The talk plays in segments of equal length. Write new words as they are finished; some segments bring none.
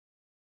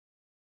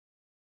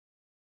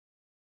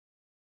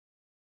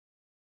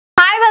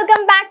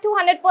to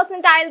 100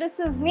 percentile. This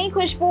is me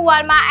Khushbu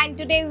Verma and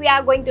today we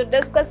are going to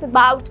discuss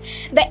about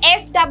the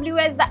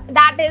FWS,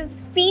 that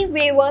is fee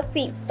waiver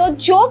seats. तो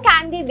जो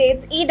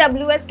candidates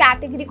EWS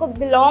category को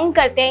belong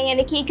करते हैं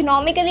यानी कि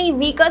economically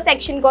weaker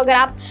section को अगर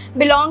आप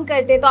बिलोंग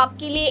करते हैं तो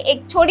आपके लिए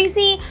एक छोटी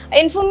सी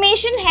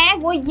इंफॉर्मेशन है,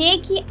 वो ये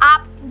कि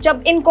आप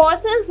जब इन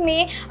कोर्सेज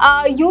में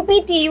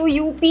UPTU,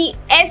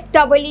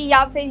 UPSEE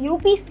या फिर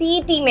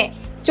UPCET में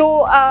जो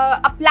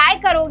अप्लाई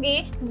करोगे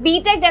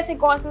B.Tech जैसे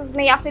कोर्सेज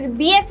में या फिर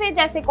BFA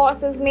जैसे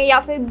कोर्सेज में या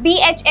फिर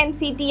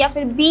BHMCT या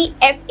फिर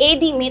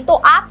BFAD में, तो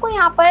आपको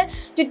यहाँ पर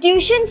जो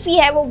ट्यूशन फ़ी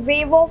है वो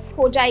वेव ऑफ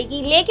हो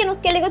जाएगी। लेकिन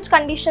उसके लिए कुछ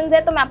कंडीशंस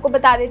है तो मैं आपको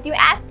बता देती हूँ।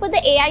 As per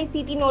the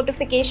AICT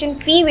notification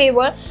fee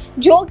waiver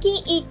जो कि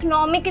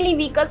इकोनॉमिकली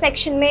वीकर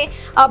सेक्शन में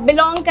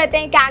बिलोंग करते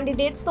हैं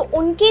कैंडिडेट्स, तो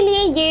उनके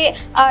लिए ये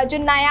जो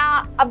नया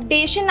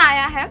अपडेशन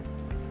आया है।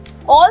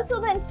 Also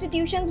the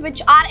institutions which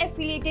are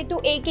affiliated to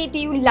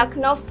AKTU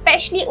Lucknow,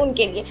 especially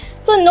उनके लिए,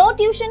 so no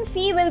tuition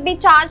fee will be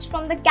charged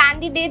from the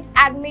candidates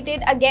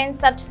admitted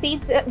against such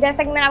seats।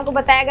 जैसा कि मैंने आपको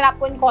बताया, अगर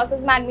आपको इन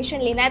कोर्सेज में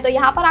एडमिशन लेना है तो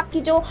यहाँ पर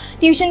आपकी जो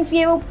ट्यूशन फी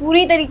है वो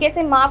पूरी तरीके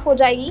से माफ़ हो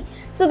जाएगी।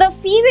 So the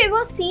fee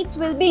waiver seats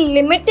will be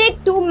limited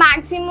to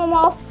maximum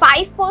of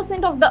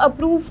 5% of the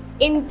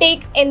approved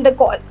intake in the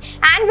course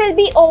and will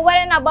be over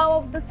and above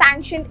of the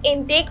sanctioned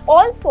intake.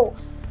 Also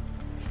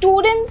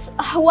students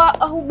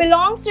who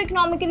belongs to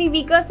economically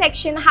weaker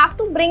section have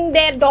to bring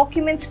their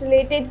documents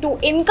related to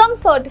income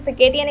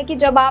certificate, यानी कि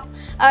जब आप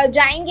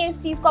जाएंगे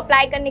इस चीज़ को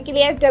apply करने के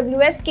लिए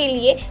FWS के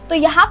लिए, तो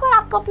यहाँ पर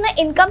आपको अपना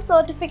इनकम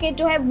सर्टिफिकेट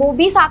जो है वो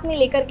भी साथ में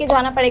लेकर के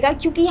जाना पड़ेगा,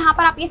 क्योंकि यहाँ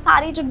पर आपके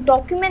सारे जो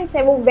डॉक्यूमेंट्स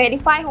है वो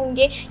वेरीफाई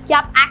होंगे कि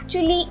आप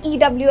एक्चुअली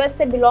EWS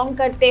से बिलोंग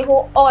करते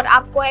हो और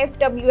आपको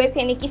FWS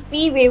यानी कि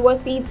फी वेवर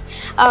सीट्स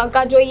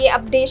का जो ये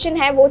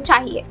अपडेशन है वो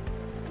चाहिए।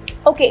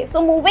 Okay,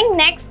 so moving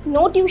next,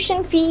 no tuition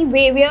fee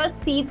waiver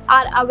seats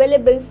are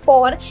available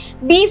for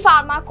B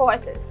Pharma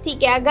courses।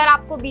 ठीक है, अगर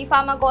आपको B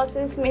Pharma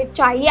courses में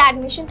चाहिए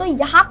एडमिशन तो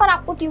यहाँ पर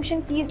आपको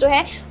ट्यूशन फीस जो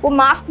है वो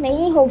माफ़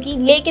नहीं होगी।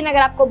 लेकिन अगर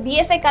आपको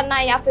BFA करना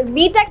है या फिर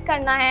B.Tech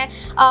करना है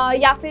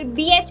या फिर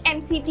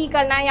BHMCT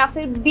करना है या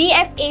फिर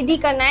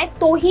BFAD करना है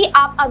तो ही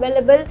आप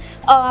अवेलेबल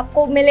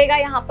आपको मिलेगा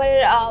यहाँ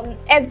पर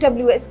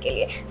FWS के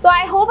लिए। सो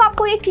आई होप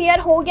आपको ये क्लियर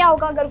हो गया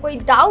होगा। अगर कोई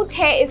डाउट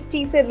है इस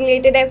चीज़ से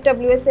रिलेटेड,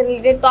 FWS से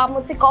रिलेटेड, तो आप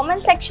मुझसे कमेंट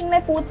सेक्शन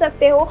में पूछ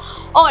सकते हो।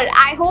 और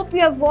I hope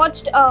you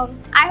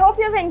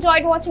have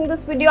enjoyed watching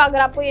this video. अगर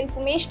आपको ये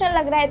इन्फॉर्मेशनल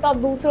लग रहा है तो आप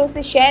दूसरों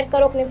से शेयर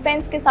करो, अपने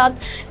फ्रेंड्स के साथ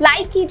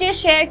लाइक कीजिए,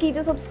 शेयर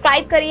कीजिए,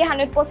 सब्सक्राइब करिए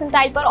 100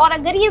 परसेंटाइल पर। और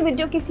अगर ये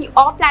वीडियो किसी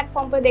और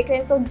प्लेटफॉर्म पर देख रहे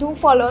हैं so do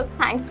follow us.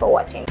 Thanks for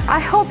watching. I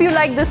hope you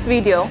like this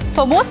video.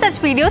 For more such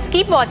videos,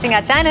 keep watching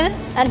our channel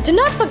and do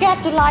not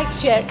forget to like,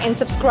 share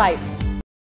and subscribe.